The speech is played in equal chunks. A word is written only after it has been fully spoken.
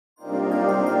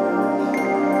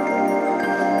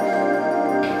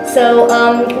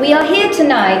We are here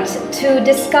tonight to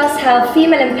discuss how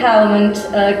female empowerment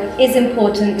is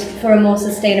important for a more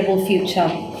sustainable future.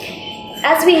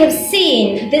 As we have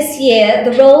seen this year,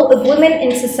 the role of women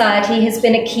in society has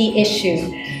been a key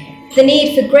issue. The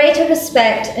need for greater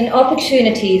respect and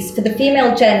opportunities for the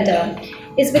female gender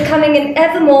is becoming an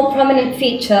ever more prominent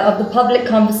feature of the public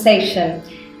conversation.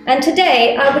 And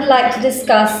today, I would like to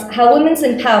discuss how women's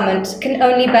empowerment can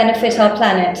only benefit our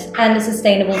planet and a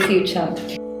sustainable future.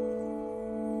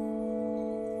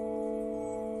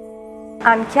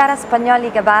 I'm Chiara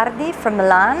Spagnoli Gabardi from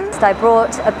Milan. I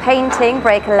brought a painting,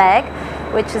 Break a Leg,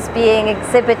 which is being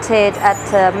exhibited at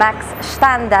Max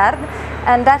Standard,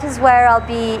 and that is where I'll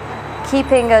be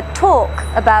keeping a talk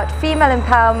about female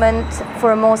empowerment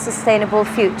for a more sustainable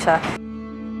future.